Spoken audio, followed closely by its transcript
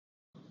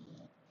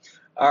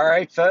All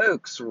right,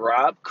 folks,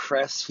 Rob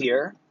Kress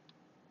here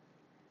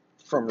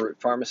from Root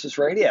Pharmacist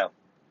Radio.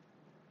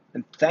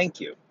 And thank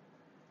you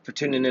for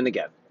tuning in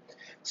again.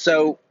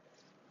 So,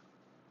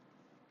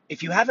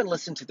 if you haven't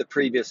listened to the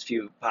previous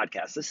few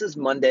podcasts, this is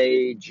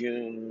Monday,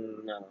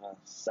 June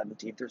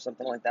 17th or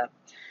something like that.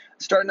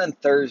 Starting on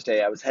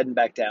Thursday, I was heading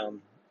back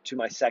down to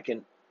my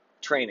second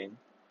training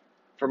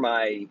for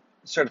my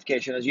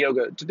certification as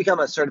yoga, to become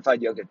a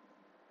certified yoga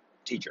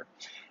teacher.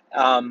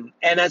 And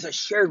as I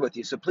shared with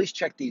you, so please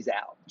check these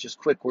out. Just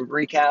quick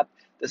recap.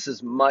 This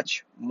is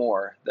much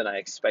more than I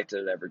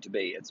expected it ever to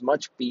be. It's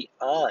much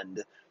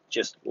beyond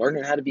just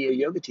learning how to be a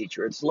yoga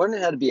teacher. It's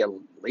learning how to be a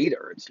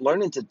leader. It's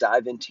learning to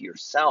dive into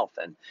yourself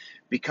and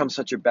become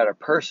such a better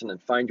person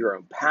and find your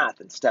own path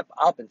and step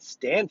up and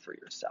stand for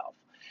yourself.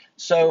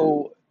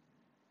 So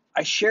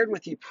I shared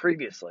with you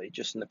previously,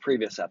 just in the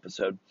previous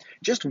episode,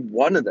 just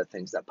one of the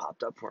things that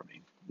popped up for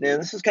me. Now,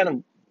 this is kind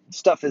of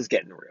stuff is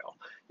getting real,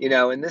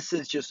 and this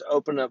is just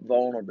open up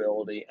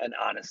vulnerability and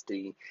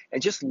honesty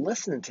and just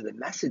listening to the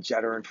message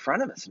that are in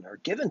front of us and are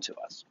given to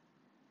us.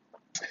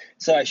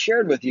 So I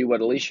shared with you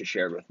what Alicia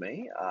shared with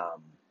me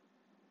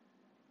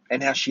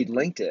and how she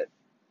linked it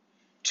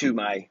to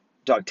my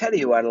dog Teddy,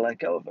 who I had to let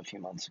go of a few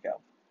months ago.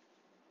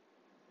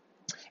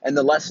 And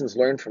the lessons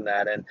learned from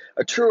that, and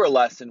a truer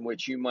lesson,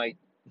 which you might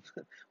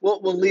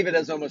we'll leave it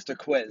as almost a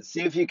quiz.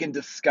 See if you can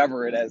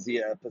discover it as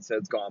the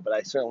episode's gone, but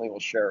I certainly will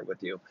share it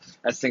with you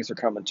as things are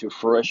coming to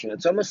fruition.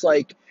 It's almost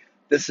like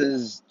this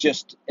is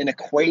just an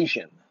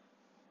equation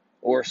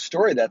or a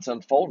story that's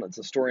unfolding. It's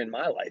a story in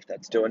my life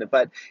that's doing it,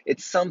 but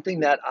it's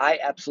something that I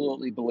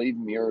absolutely believe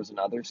mirrors in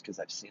others because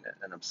I've seen it,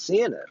 and I'm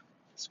seeing it,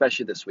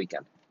 especially this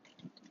weekend.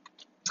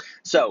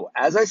 So,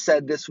 as I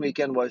said, this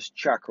weekend was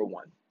Chakra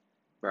 1,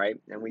 right?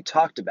 And we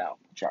talked about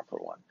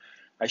Chakra 1.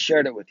 I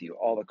shared it with you,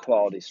 all the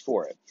qualities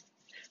for it.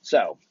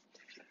 So,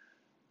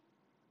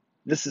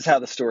 this is how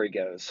the story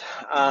goes.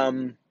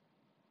 I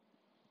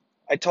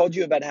told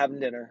you about having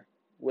dinner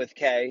with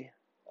Kay,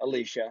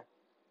 Alicia,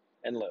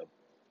 and Lou.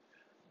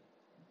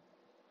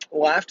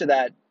 Well, after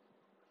that,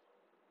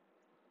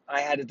 I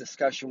had a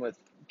discussion with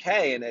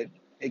Kay, and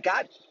it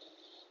got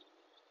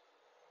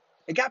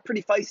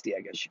pretty feisty,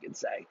 I guess you could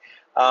say.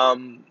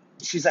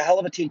 She's a hell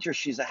of a teacher.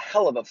 She's a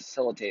hell of a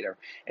facilitator,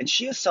 and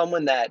she is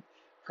someone that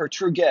her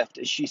true gift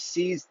is she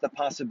sees the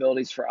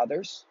possibilities for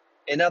others,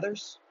 in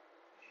others,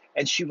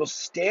 and she will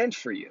stand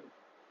for you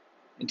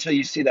until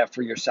you see that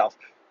for yourself.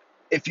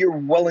 If you're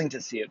willing to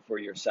see it for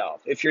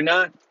yourself. If you're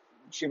not,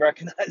 she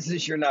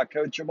recognizes you're not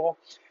coachable,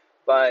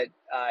 but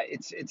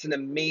it's an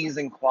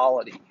amazing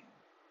quality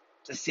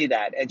to see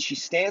that. And she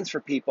stands for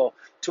people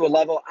to a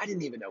level I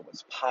didn't even know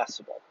was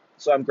possible.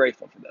 So I'm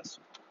grateful for this.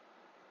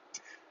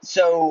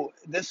 So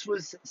this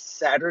was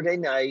Saturday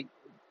night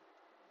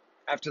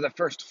after the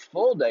first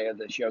full day of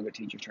this yoga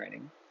teacher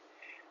training.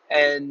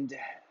 And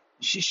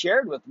she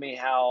shared with me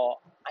how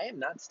I am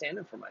not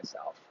standing for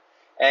myself.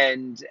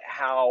 And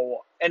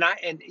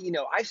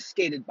I've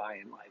skated by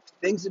in life.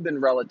 Things have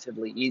been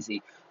relatively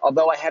easy,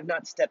 although I have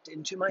not stepped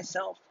into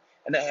myself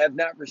and I have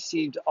not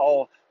received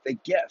all the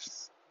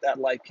gifts that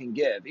life can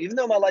give. Even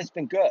though my life's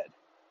been good,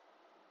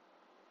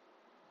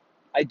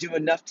 I do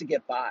enough to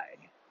get by.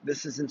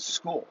 This is in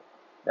school,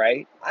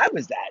 right? I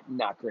was that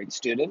not great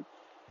student.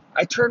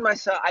 I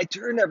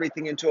turned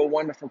everything into a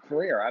wonderful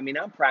career. I mean,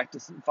 I'm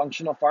practicing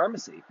functional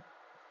pharmacy.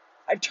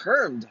 I've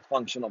termed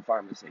functional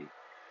pharmacy.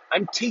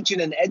 I'm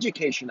teaching and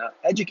educating on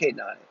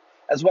it,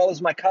 as well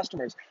as my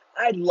customers.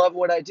 I love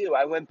what I do.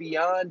 I went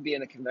beyond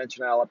being a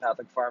conventional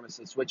allopathic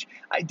pharmacist, which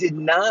I did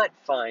not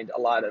find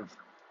a lot of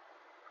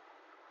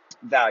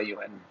value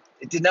in.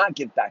 It did not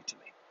give back to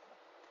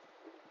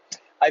me.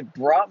 I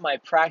brought my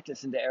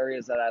practice into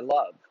areas that I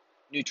love: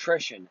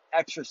 nutrition,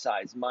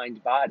 exercise,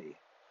 mind, body.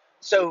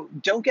 So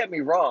don't get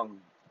me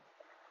wrong.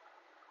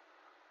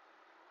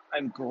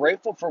 I'm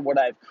grateful for what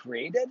I've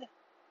created,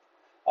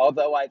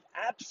 although I've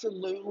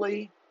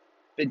absolutely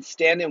been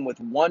standing with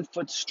one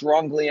foot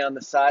strongly on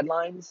the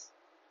sidelines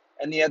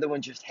and the other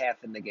one just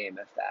half in the game,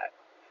 if that.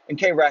 And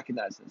Kay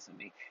recognized this in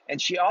me. And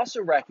she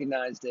also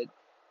recognized it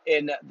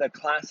in the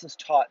classes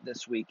taught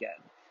this weekend.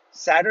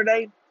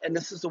 Saturday, and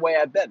this is the way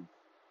I've been,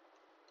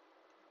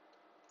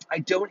 I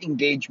don't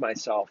engage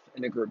myself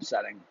in a group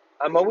setting.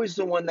 I'm always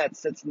the one that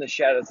sits in the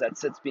shadows, that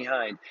sits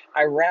behind.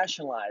 I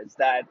rationalize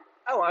that,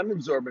 oh, I'm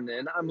absorbing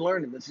in, I'm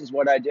learning, this is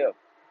what I do.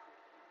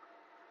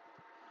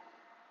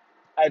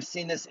 I've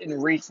seen this in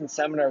recent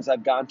seminars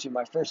I've gone to,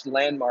 my first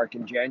landmark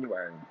in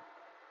January.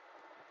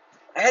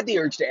 I had the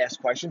urge to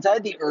ask questions. I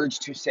had the urge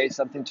to say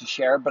something to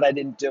share, but I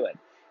didn't do it.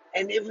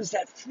 And it was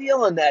that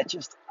feeling that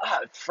just,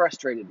 it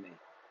frustrated me.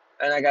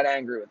 And I got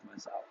angry with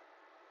myself.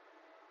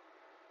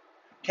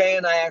 Kay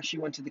and I actually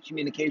went to the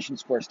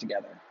communications course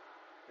together.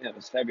 It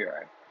was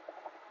February.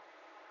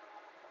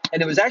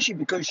 And it was actually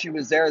because she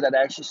was there that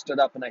I actually stood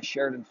up and I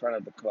shared in front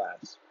of the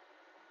class,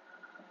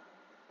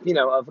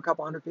 of a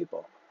couple hundred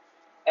people.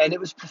 And it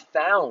was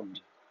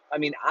profound. I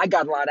mean, I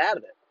got a lot out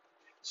of it.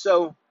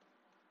 So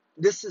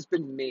this has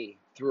been me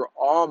through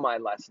all my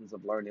lessons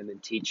of learning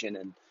and teaching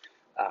and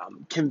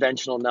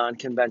conventional,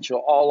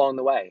 non-conventional, all along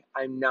the way.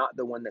 I'm not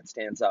the one that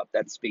stands up,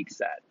 that speaks,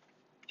 that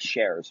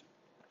shares.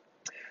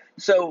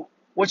 So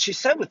what she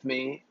said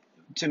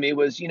to me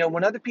was,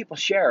 when other people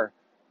share,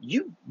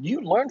 you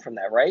learn from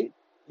that, right?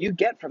 You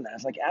get from that. I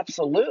was like,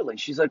 absolutely.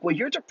 She's like, well,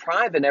 you're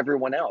depriving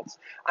everyone else.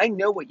 I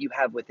know what you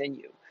have within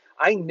you.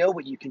 I know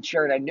what you can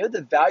share, and I know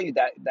the value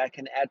that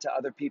can add to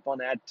other people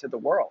and add to the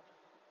world.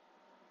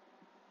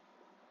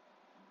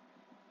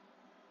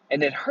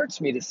 And it hurts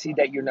me to see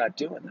that you're not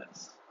doing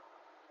this.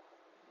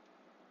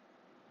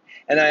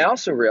 And I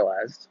also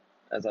realized,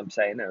 as I'm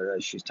saying, or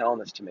as she's telling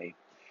this to me,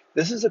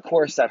 this is a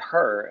course that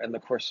her and the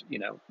course,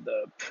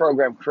 the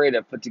program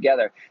Creative put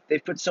together.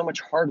 They've put so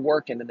much hard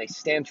work in, and they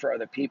stand for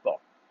other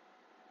people.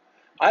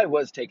 I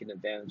was taking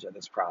advantage of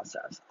this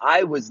process.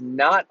 I was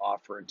not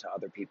offering to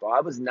other people.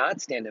 I was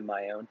not standing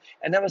my own,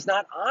 and I was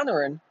not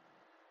honoring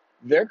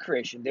their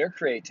creation, their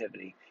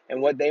creativity, and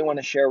what they want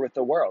to share with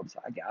the world. So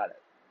I got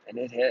it. And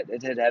it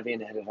hit heavy,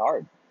 and it hit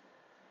hard.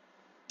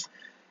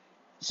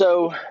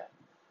 So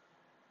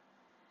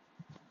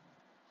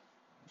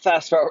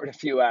fast forward a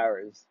few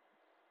hours.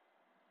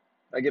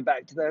 I get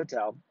back to the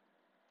hotel.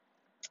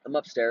 I'm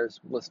upstairs,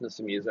 listening to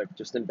some music,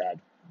 just in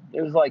bed.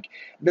 It was like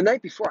the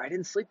night before, I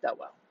didn't sleep that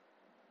well.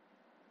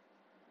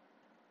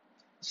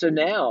 So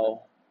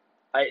now,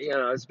 I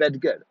was bed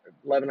good.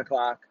 11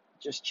 o'clock,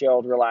 just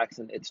chilled,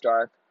 relaxing. It's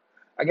dark.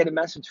 I get a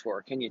message for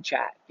her. Can you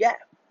chat? Yeah.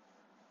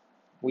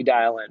 We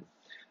dial in.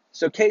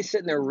 So Kay's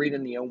sitting there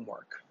reading the OM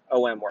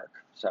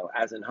work, so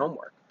as in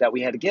homework, that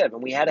we had to give.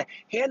 And we had to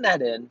hand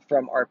that in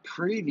from our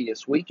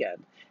previous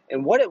weekend.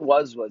 And what it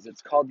was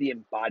it's called the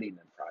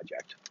Embodiment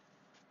Project.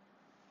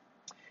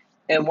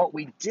 And what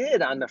we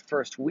did on the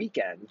first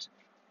weekend,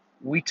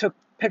 we took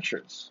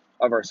pictures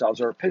of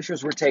ourselves, or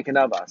pictures were taken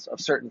of us,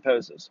 of certain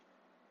poses.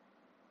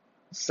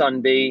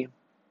 Sun B,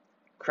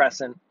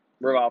 crescent,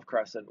 revolve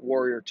crescent,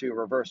 warrior two,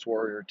 reverse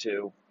warrior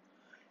two.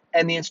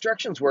 And the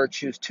instructions were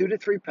choose 2 to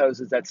 3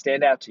 poses that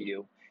stand out to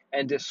you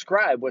and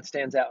describe what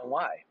stands out and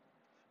why.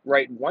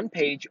 Write 1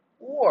 page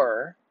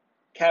or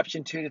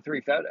caption 2 to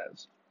 3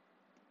 photos.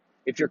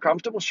 If you're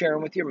comfortable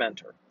sharing with your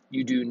mentor,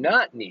 you do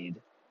not need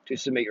to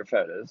submit your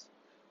photos.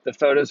 The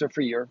photos are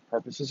for your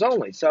purposes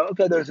only. So,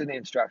 okay, those are the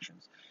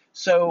instructions.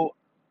 So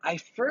I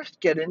first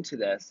get into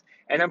this,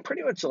 and I'm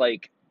pretty much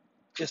like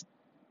just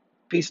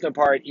piecing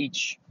apart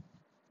each,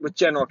 with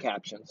general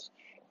captions,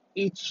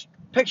 each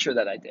picture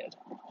that I did.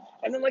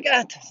 And I'm like,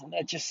 that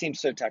just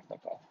seems so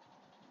technical.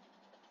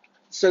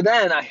 So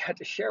then I had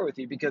to share with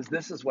you, because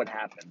this is what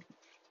happened.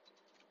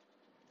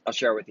 I'll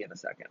share with you in a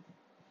second.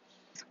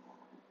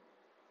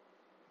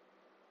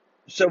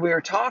 So we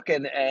were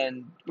talking,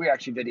 and we were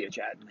actually video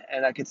chatting,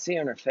 and I could see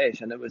on her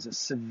face, and it was a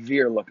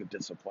severe look of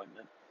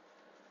disappointment.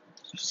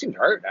 She seemed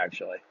hurt,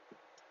 actually.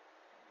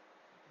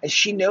 And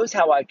she knows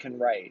how I can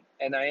write,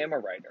 and I am a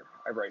writer.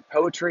 I write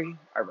poetry,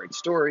 I write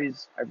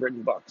stories, I've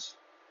written books.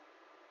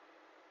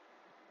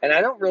 And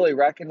I don't really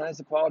recognize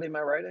the quality of my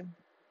writing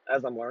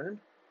as I'm learning.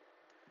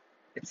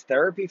 It's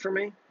therapy for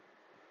me.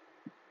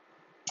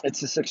 It's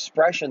this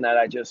expression that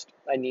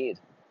I need.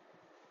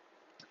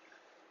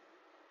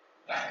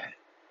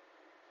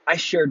 I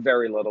shared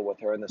very little with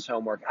her in this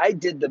homework. I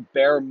did the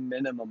bare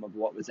minimum of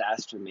what was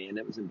asked of me, and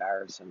it was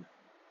embarrassing.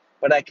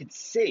 But I could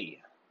see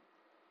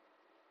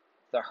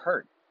the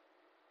hurt,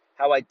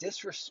 how I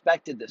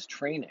disrespected this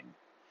training.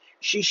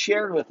 She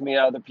shared with me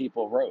how other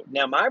people wrote.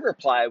 Now, my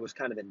reply was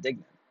kind of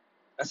indignant.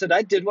 I said,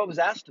 I did what was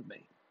asked of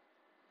me.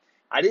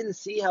 I didn't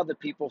see how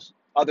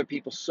other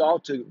people saw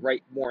to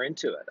write more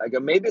into it. I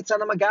go, maybe it's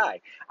on I'm a guy.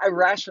 I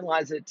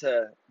rationalize it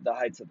to the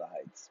heights of the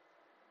heights.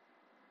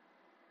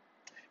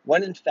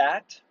 When in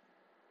fact,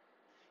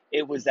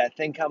 it was that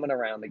thing coming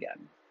around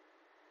again.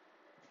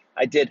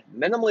 I did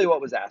minimally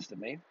what was asked of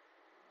me,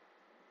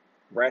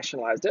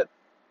 rationalized it,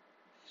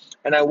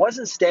 and I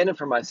wasn't standing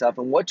for myself.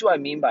 And what do I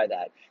mean by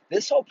that?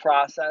 This whole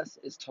process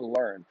is to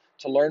learn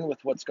with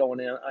what's going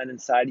on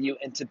inside of you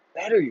and to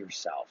better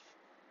yourself.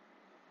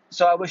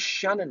 So I was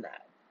shunning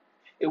that.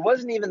 It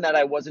wasn't even that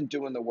I wasn't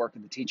doing the work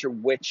of the teacher,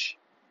 which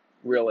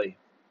really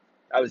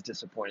I was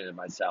disappointed in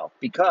myself,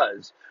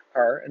 because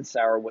her and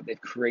Sarah, what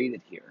they've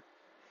created here,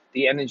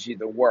 the energy,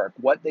 the work,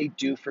 what they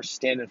do for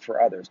standing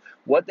for others,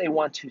 what they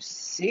want to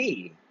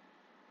see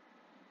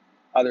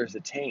others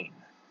attain.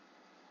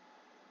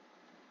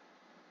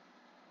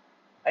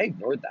 I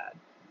ignored that.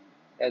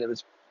 And I'm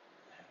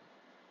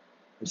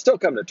still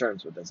coming to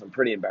terms with this. I'm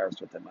pretty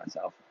embarrassed with it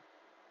myself.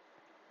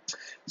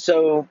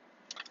 So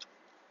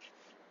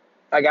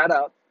I got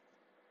up.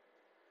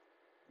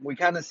 We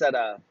kind of said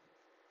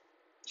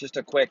just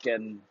a quick,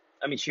 and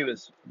I mean, she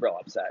was real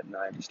upset, and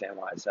I understand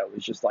why. So it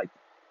was just like,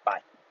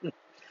 bye.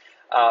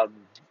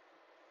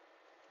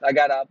 I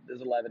got up, it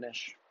was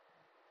 11-ish,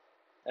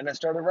 and I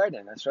started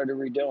writing. I started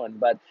redoing,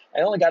 but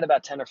I only got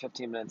about 10 or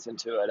 15 minutes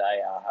into it.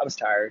 I was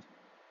tired.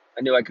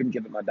 I knew I couldn't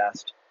give it my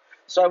best.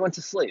 So I went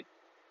to sleep.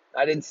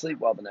 I didn't sleep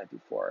well the night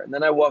before, and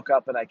then I woke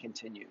up and I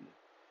continued.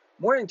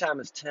 Morning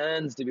time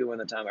tends to be when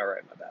the time I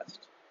write my best.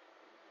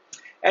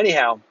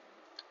 Anyhow,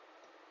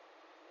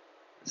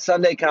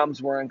 Sunday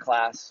comes, we're in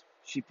class.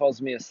 she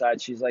pulls me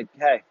aside. She's like,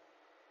 hey,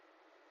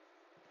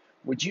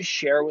 would you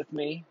share with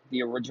me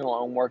the original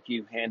homework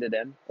you handed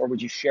in, or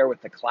would you share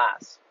with the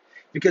class?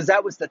 Because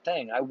that was the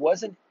thing. I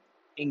wasn't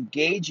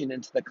engaging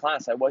into the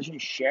class. I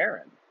wasn't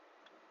sharing.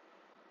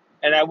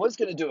 And I was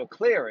going to do a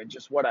clear in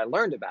just what I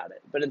learned about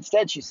it. But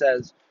instead she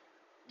says,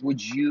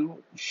 would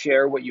you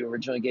share what you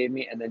originally gave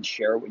me and then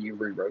share what you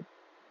rewrote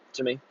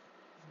to me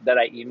that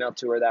I emailed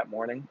to her that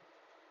morning?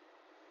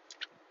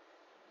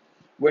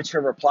 Which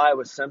her reply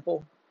was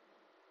simple,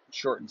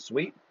 short and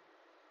sweet.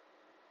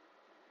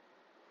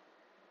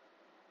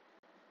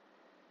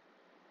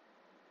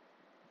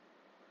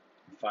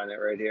 Find it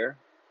right here.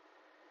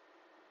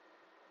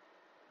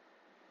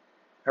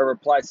 Her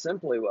reply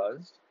simply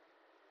was,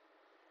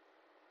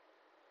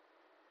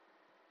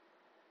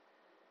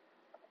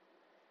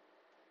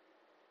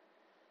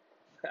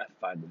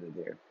 find it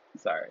here.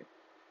 Sorry.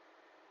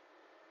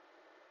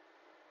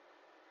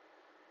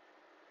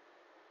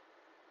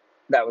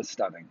 That was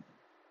stunning.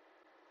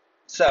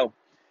 So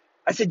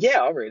I said,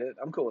 yeah, I'll read it.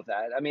 I'm cool with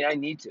that. I mean, I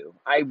need to.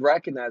 I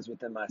recognize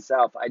within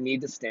myself, I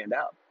need to stand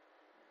up.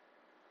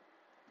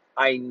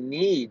 I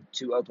need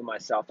to open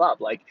myself up.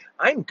 Like,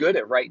 I'm good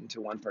at writing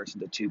to one person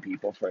to two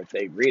people for if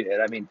they read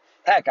it. I mean,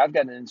 heck, I've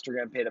got an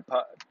Instagram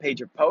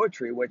page of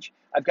poetry, which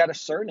I've got a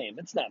surname.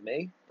 It's not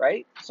me,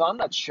 right? So I'm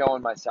not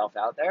showing myself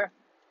out there.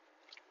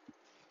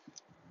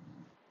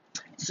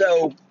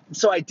 So,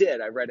 so I did.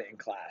 I read it in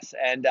class.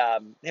 And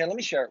here, let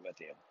me share it with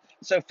you.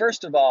 So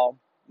first of all,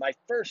 my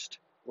first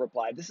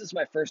reply, this is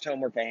my first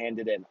homework I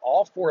handed in,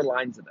 all 4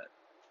 lines of it.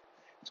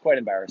 It's quite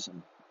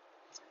embarrassing.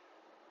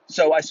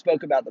 So I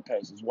spoke about the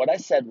poses. What I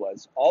said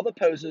was, all the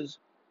poses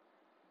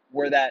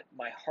were that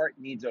my heart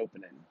needs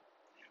opening.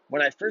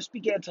 When I first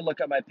began to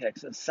look at my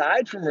pics,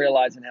 aside from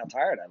realizing how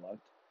tired I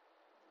looked,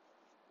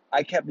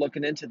 I kept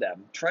looking into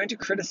them, trying to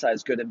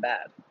criticize good and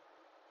bad.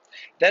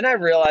 Then I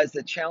realized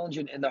that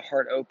challenging in the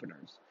heart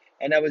openers,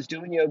 and I was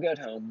doing yoga at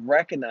home,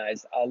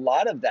 recognized a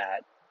lot of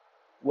that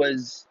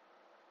was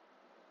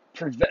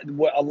preventing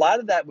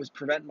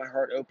my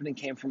heart opening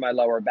came from my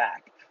lower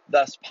back.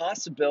 Thus,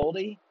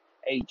 possibility,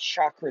 a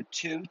chakra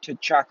 2 to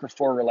chakra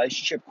 4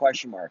 relationship,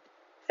 question mark.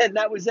 And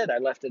that was it. I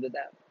left it at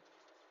that.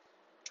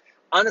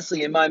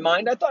 Honestly, in my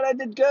mind, I thought I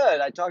did good.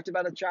 I talked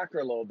about a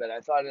chakra a little bit. I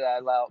thought I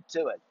allowed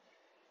to it.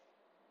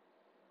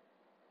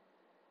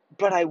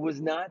 But I was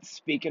not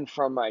speaking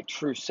from my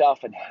true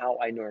self and how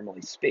I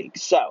normally speak.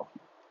 So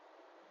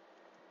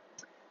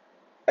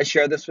I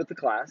share this with the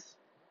class.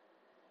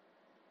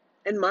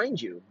 And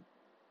mind you,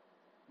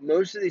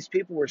 most of these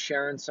people were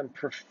sharing some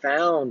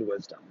profound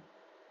wisdom.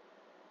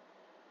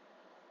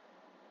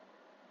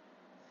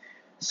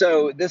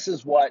 So this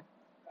is what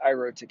I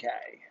wrote to Kay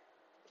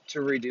to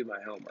redo my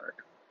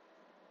homework.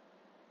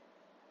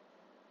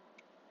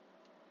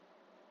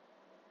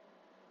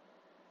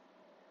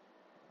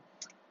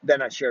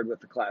 Then I shared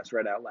with the class,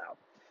 read out loud.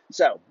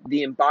 So,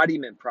 the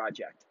embodiment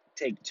project,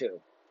 take 2.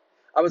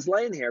 I was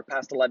laying here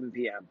past 11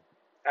 p.m.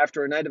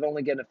 after a night of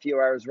only getting a few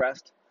hours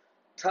rest,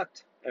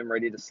 tucked and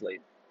ready to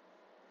sleep.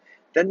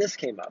 Then this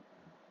came up.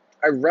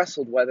 I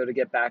wrestled whether to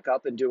get back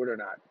up and do it or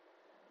not.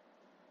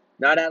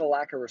 Not out of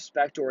lack of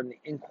respect or an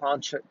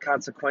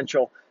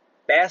inconsequential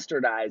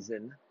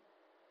bastardizing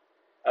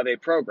of a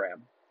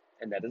program,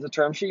 and that is a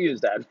term she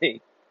used at me,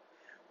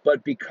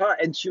 but because,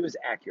 and she was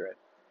accurate,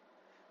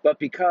 but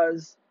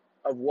because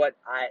of what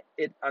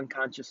it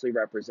unconsciously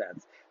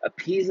represents,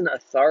 appeasing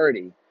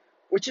authority,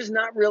 which is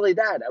not really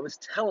that. I was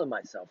telling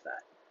myself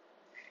that.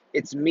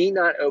 It's me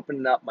not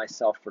opening up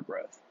myself for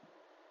growth.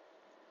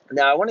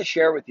 Now, I want to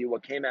share with you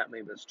what came at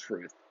me was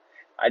truth.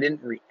 I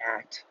didn't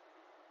react.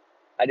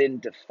 I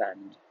didn't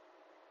defend.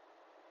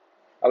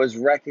 I was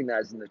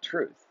recognizing the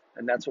truth,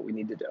 and that's what we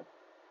need to do.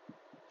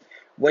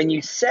 When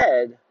you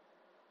said,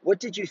 what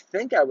did you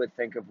think I would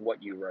think of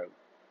what you wrote?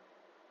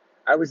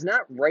 I was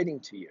not writing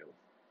to you.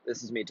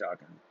 This is me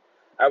talking.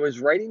 I was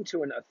writing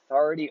to an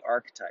authority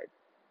archetype,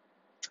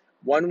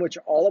 one which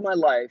all of my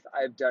life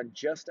I have done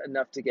just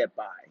enough to get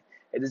by.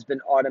 It has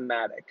been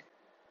automatic.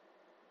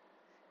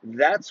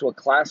 That's what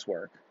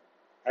classwork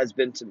has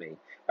been to me,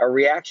 a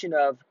reaction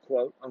of,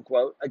 quote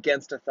unquote,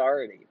 against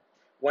authority,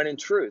 when in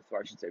truth,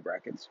 or I should say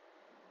brackets,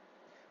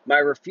 my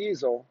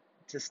refusal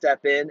to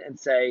step in and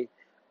say,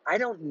 I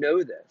don't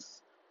know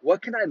this.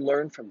 What can I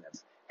learn from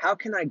this? How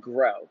can I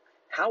grow?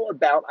 How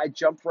about I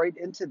jump right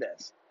into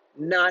this?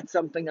 Not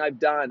something I've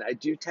done. I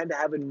do tend to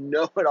have a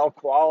know-it-all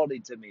quality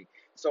to me.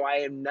 So I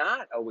am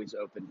not always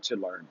open to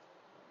learn,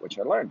 which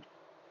I learned.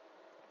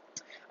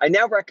 I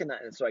now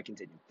recognize, so I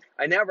continue.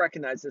 I now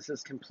recognize this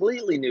is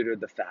completely new to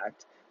the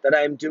fact that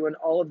I am doing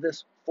all of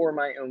this for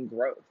my own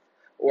growth,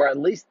 or at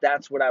least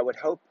that's what I would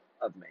hope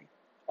of me.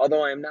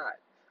 Although I am not.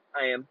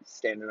 I am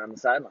standing on the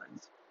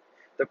sidelines.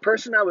 The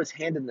person I was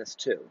handing this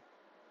to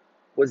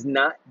was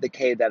not the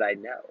Kay that I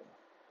know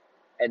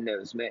and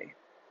knows me.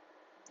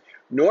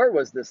 Nor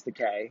was this the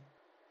Kay,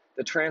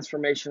 the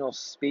transformational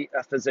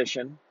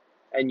physician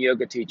and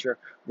yoga teacher,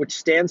 which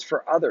stands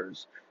for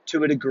others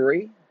to a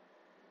degree,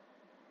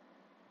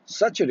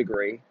 such a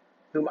degree,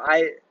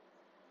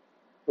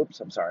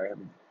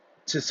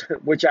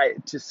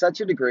 to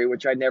such a degree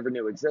which I never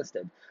knew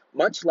existed,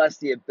 much less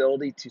the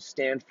ability to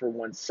stand for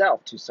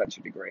oneself to such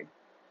a degree,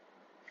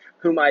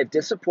 whom I have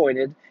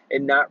disappointed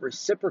in not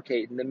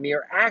reciprocating the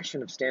mere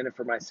action of standing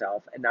for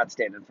myself and not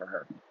standing for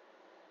her.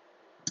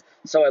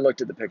 So I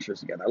looked at the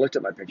pictures again. I looked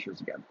at my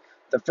pictures again.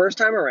 The first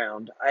time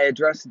around, I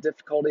addressed the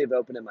difficulty of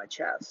opening my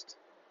chest,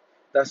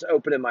 thus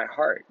opening my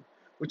heart,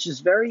 which is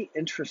very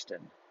interesting,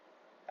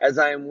 as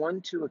I am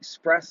one to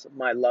express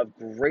my love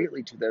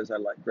greatly to those I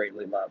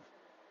greatly love.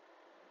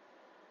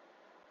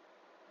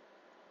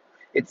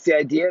 It's the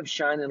idea of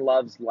shining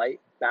love's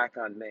light back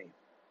on me.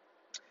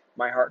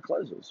 My heart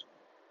closes.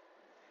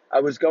 I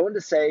was going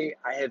to say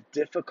I have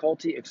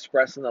difficulty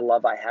expressing the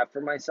love I have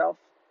for myself,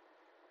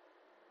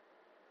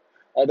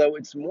 although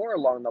it's more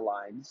along the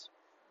lines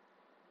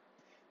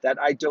that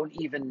I don't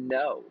even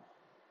know,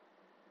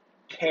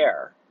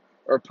 care,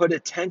 or put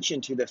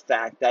attention to the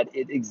fact that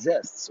it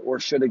exists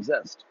or should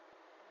exist.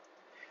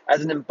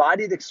 As an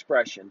embodied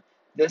expression,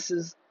 this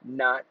is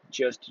not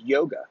just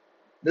yoga.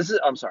 As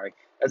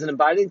an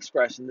embodied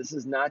expression, this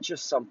is not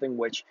just something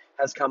which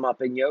has come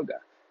up in yoga.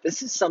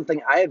 This is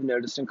something I have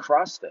noticed in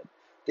CrossFit.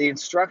 The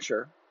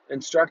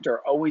instructor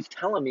always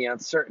telling me on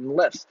certain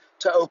lifts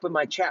to open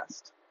my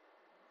chest,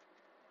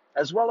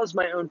 as well as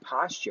my own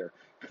posture,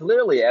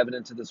 clearly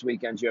evident to this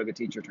weekend's yoga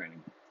teacher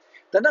training.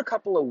 Then a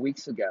couple of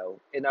weeks ago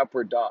in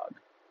Upward Dog,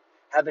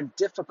 having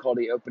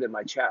difficulty opening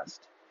my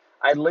chest,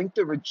 I linked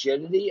the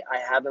rigidity I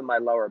have in my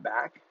lower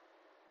back,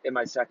 in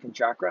my second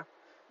chakra,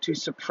 to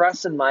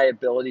suppressing my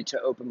ability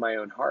to open my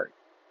own heart.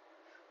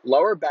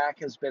 Lower back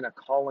has been a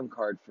calling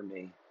card for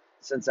me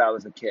since I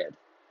was a kid.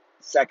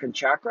 Second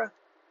chakra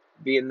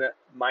being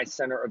my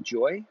center of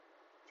joy,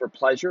 for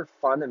pleasure,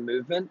 fun, and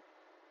movement,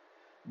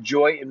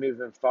 joy and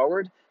moving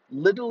forward,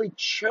 literally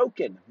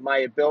choking my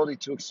ability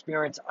to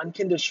experience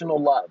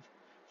unconditional love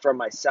from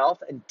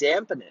myself and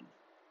dampening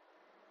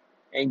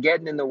and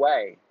getting in the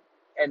way.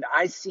 And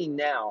I see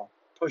now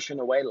pushing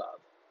away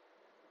love.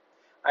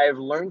 I have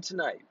learned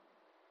tonight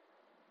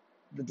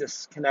the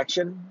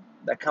disconnection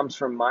that comes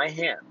from my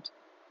hand,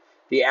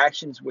 the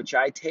actions which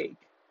I take,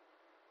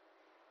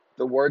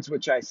 the words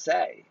which I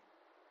say.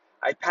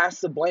 I pass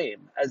the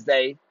blame as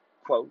they,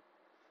 quote,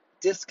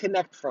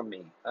 disconnect from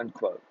me,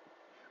 unquote,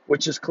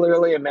 which is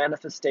clearly a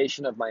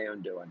manifestation of my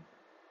own doing.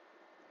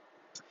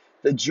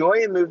 The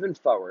joy in moving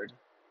forward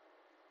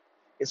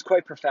is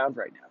quite profound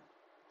right now.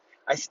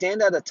 I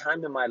stand at a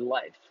time in my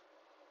life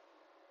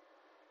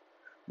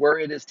where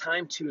it is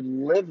time to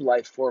live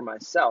life for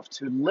myself,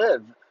 to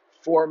live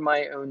for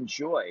my own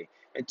joy,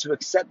 and to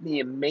accept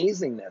the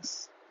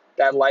amazingness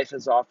that life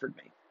has offered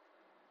me.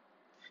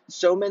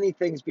 So many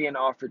things being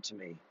offered to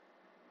me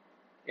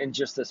in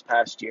just this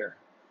past year.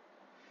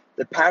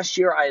 The past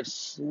year, I have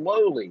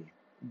slowly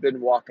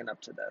been walking up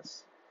to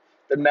this.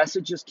 The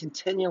messages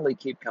continually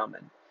keep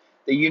coming.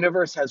 The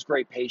universe has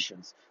great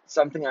patience,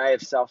 something I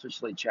have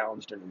selfishly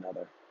challenged in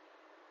another.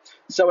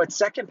 So at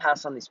second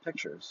pass on these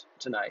pictures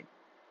tonight,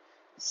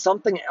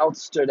 something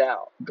else stood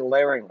out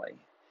glaringly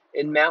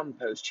in mountain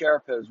pose,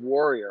 chair pose,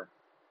 warrior,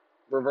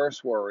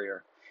 reverse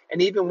warrior,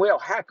 and even whale.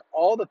 Heck,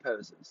 all the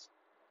poses,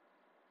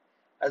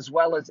 as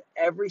well as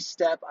every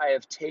step I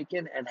have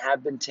taken and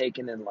have been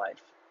taken in life.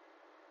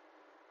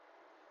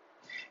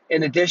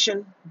 In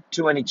addition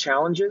to any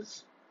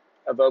challenges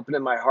of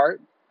opening my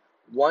heart,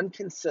 one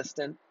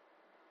consistent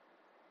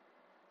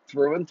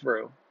through and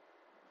through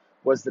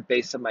was the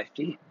base of my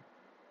feet.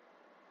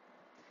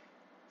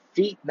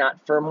 Feet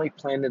not firmly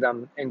planted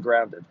on and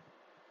grounded.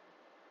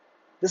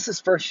 This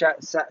is first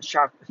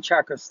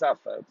chakra stuff,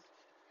 folks.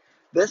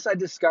 This I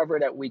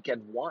discovered at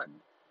weekend 1,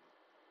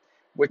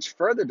 which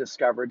further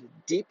discovered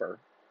deeper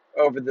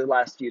over the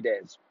last few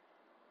days.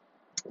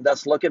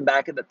 Thus, looking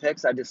back at the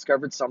pics, I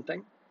discovered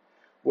something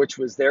which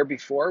was there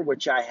before,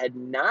 which I had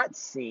not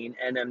seen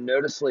and am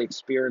noticeably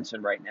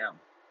experiencing right now.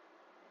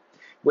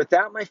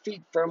 Without my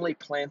feet firmly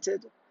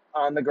planted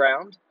on the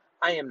ground,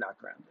 I am not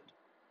grounded.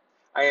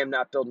 I am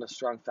not building a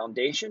strong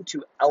foundation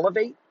to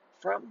elevate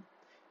from,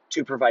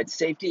 to provide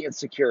safety and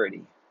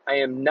security. I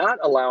am not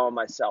allowing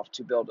myself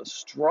to build a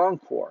strong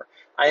core.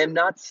 I am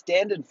not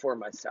standing for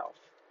myself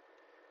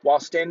while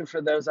standing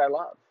for those I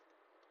love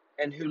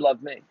and who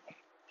love me.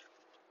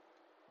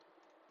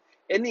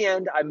 In the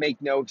end, I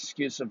make no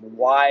excuse of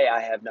why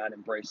I have not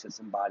embraced this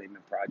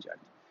embodiment project,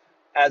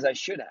 as I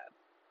should have,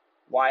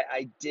 why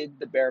I did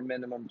the bare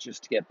minimum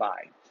just to get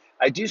by.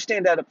 I do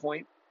stand at a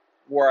point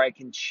where I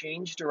can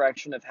change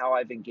direction of how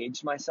I've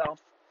engaged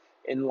myself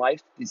in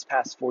life these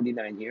past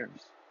 49 years.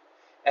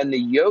 And the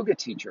yoga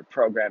teacher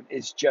program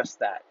is just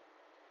that.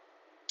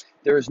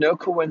 There is no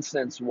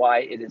coincidence why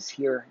it is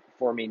here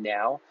for me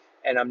now,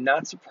 and I'm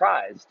not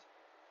surprised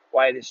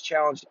why it has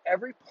challenged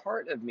every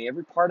part of me,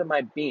 every part of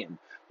my being,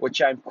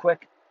 which I'm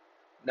quick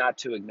not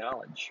to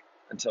acknowledge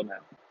until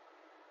now.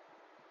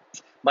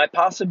 My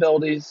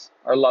possibilities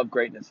are love,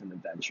 greatness, and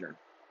adventure.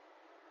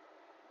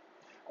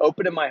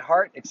 Opening my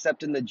heart,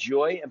 accepting the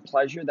joy and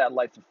pleasure that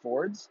life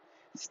affords,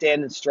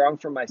 standing strong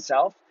for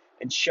myself,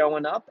 and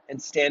showing up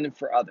and standing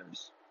for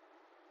others,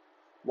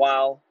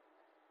 while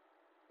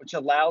which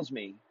allows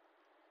me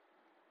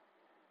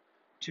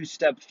to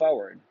step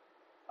forward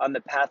on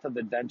the path of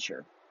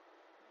adventure.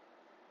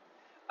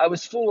 I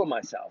was fooling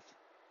myself.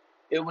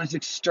 It was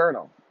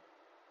external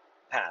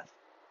path.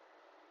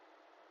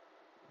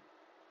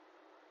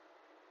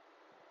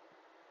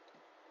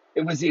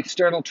 It was the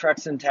external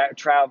treks and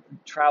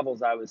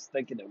travels I was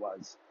thinking it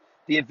was.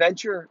 The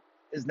adventure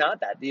is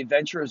not that. The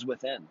adventure is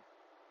within.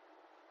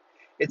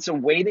 It's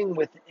awaiting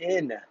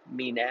within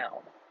me now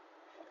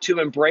to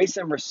embrace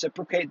and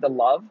reciprocate the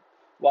love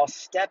while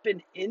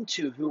stepping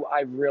into who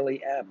I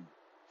really am,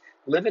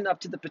 living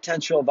up to the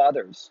potential of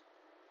others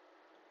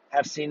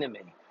have seen in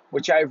me,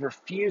 which I have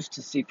refused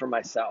to see for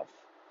myself.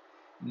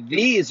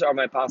 These are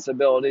my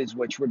possibilities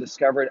which were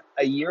discovered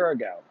a year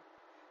ago.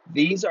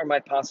 These are my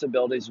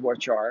possibilities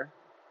which are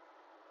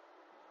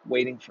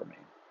waiting for me.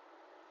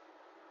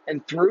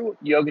 And through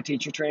yoga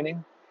teacher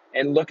training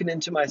and looking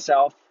into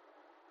myself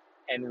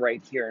and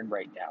right here and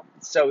right now.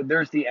 So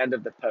there's the end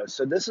of the post.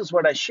 So this is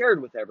what I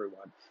shared with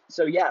everyone.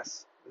 So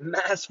yes,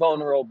 mass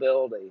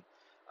vulnerability.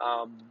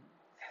 Um,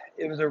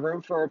 it was a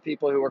room full of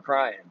people who were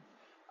crying.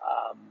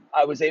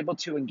 I was able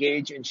to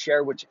engage and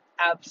share, which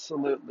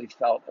absolutely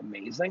felt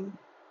amazing.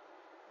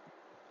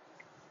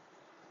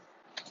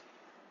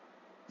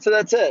 So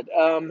that's it.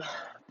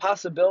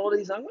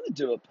 Possibilities. I'm going to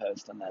do a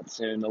post on that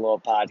soon, a little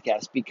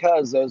podcast,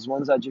 because those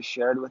ones I just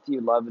shared with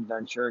you, love,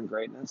 adventure, and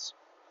greatness,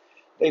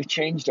 they've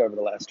changed over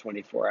the last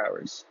 24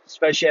 hours,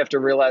 especially after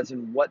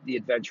realizing what the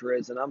adventure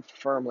is. And I'm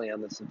firmly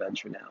on this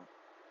adventure now.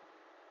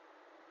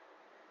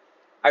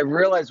 I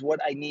realize what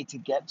I need to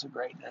get to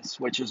greatness,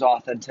 which is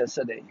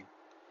authenticity.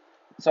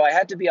 So I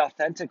had to be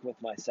authentic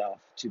with myself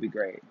to be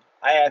great.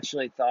 I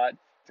actually thought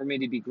for me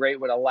to be great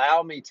would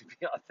allow me to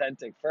be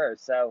authentic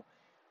first. So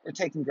we're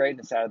taking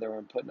greatness out of there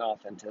and putting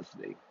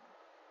authenticity.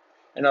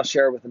 And I'll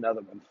share with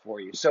another one for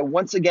you. So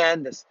once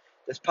again, this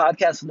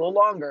podcast is a little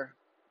longer,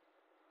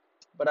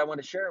 but I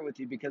want to share it with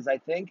you because I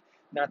think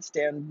not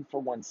standing for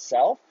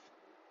oneself,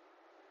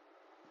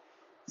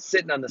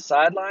 sitting on the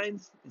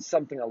sidelines, is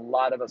something a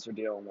lot of us are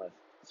dealing with.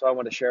 So I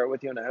want to share it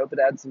with you, and I hope it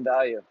adds some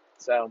value.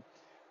 So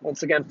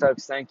once again,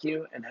 folks, thank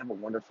you, and have a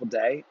wonderful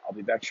day. I'll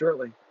be back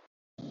shortly.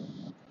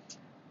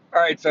 All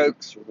right,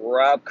 folks,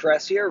 Rob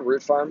Kress here,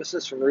 Root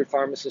Pharmacist from Root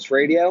Pharmacist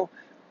Radio.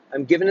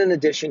 I'm giving an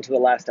addition to the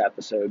last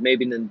episode,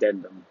 maybe an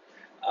addendum,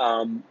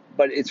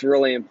 but it's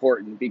really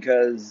important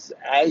because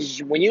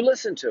when you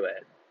listen to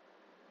it,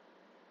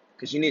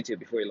 because you need to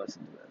before you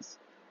listen to this,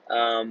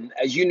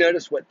 as you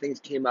notice what things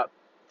came up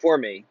for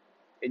me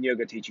in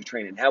yoga teacher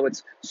training, how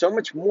it's so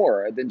much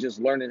more than just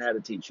learning how to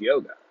teach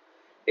yoga.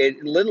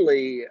 It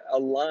literally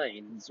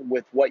aligns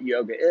with what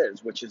yoga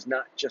is, which is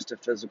not just a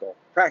physical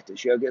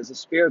practice. Yoga is a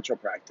spiritual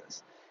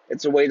practice.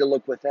 It's a way to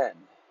look within.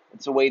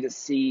 It's a way to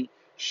see,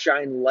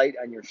 shine light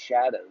on your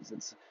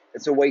shadows.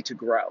 It's a way to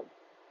grow.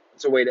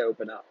 It's a way to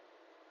open up.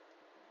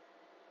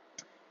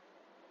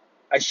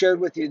 I shared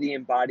with you the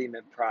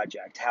embodiment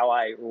project, how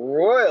I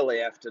royally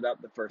effed it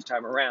up the first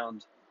time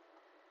around.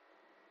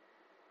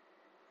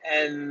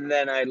 And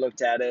then I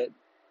looked at it,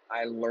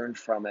 I learned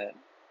from it,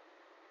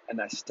 and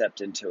I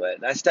stepped into it.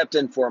 And I stepped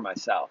in for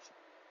myself.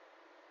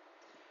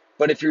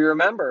 But if you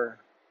remember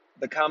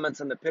the comments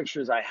and the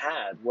pictures I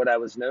had, what I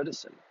was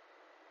noticing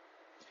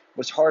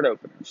was heart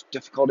openers,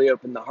 difficulty to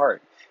open the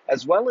heart,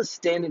 as well as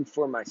standing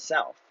for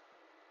myself.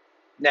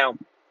 Now,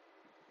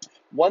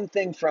 one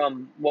thing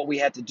from what we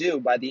had to do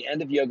by the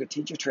end of yoga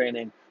teacher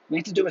training, we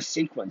had to do a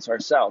sequence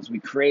ourselves. We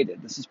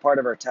created. This is part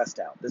of our test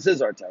out. This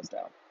is our test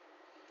out.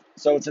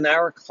 So it's an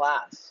hour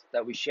class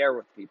that we share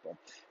with people.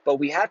 But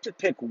we have to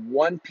pick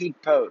one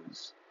peak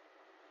pose,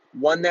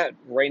 one that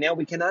right now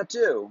we cannot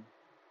do,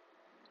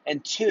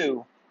 and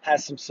two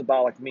has some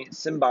symbolic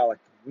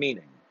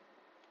meaning.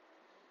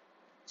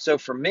 So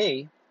for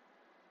me,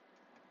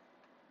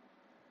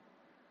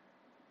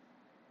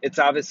 it's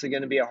obviously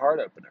going to be a heart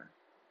opener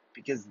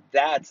because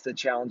that's the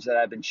challenge that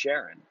I've been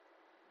sharing.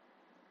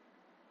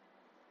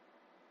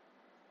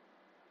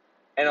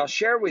 And I'll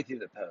share with you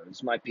the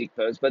pose, my peak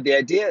pose, but the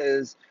idea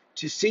is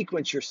to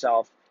sequence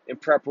yourself in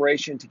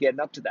preparation to getting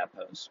up to that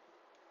pose.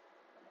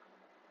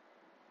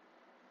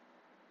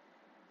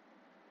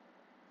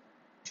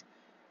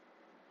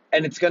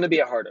 And it's going to be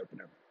a heart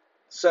opener.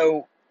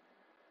 So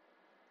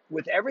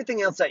with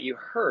everything else that you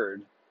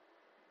heard,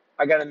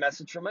 I got a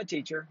message from my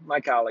teacher,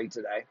 my colleague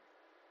today.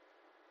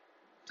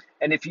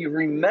 And if you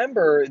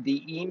remember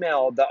the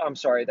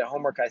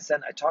homework I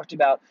sent, I talked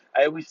about,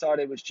 I always thought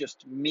it was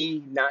just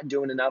me not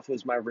doing enough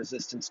was my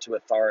resistance to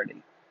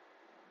authority.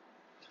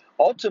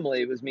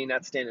 Ultimately, it was me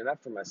not standing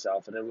up for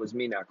myself, and it was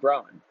me not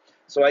growing.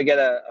 So I get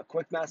a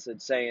quick message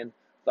saying,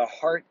 the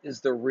heart is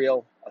the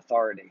real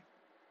authority.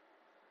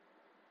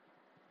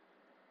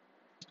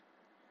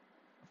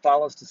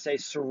 Follows to say,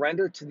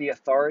 surrender to the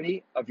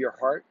authority of your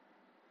heart,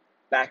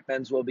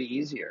 backbends will be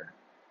easier.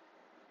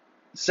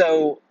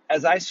 So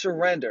as I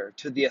surrender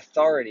to the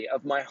authority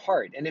of my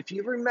heart, and if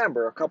you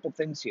remember a couple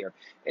things here,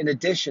 in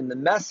addition, the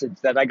message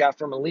that I got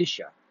from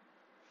Alicia,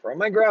 from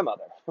my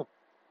grandmother,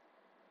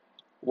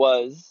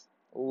 was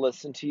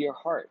listen to your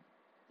heart.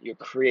 Your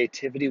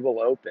creativity will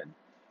open.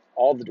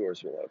 all the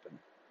doors will open.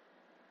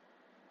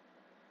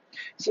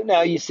 So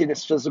now you see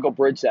this physical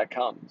bridge that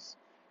comes.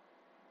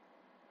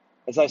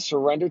 As I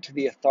surrender to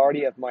the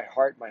authority of my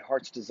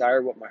heart's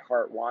desire, what my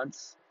heart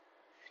wants.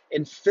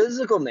 In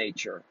physical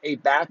nature, a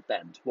back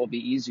bend will be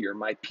easier.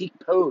 My peak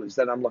pose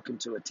that I'm looking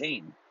to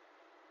attain,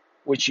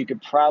 which you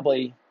could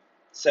probably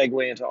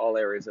segue into all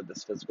areas of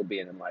this physical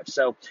being in life.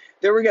 So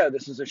there we go.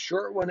 This is a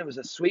short one. It was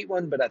a sweet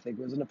one, but I think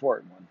it was an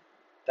important one.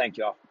 Thank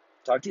you all.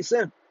 Talk to you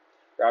soon.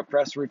 Rob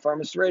Kress,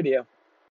 Reformist Radio.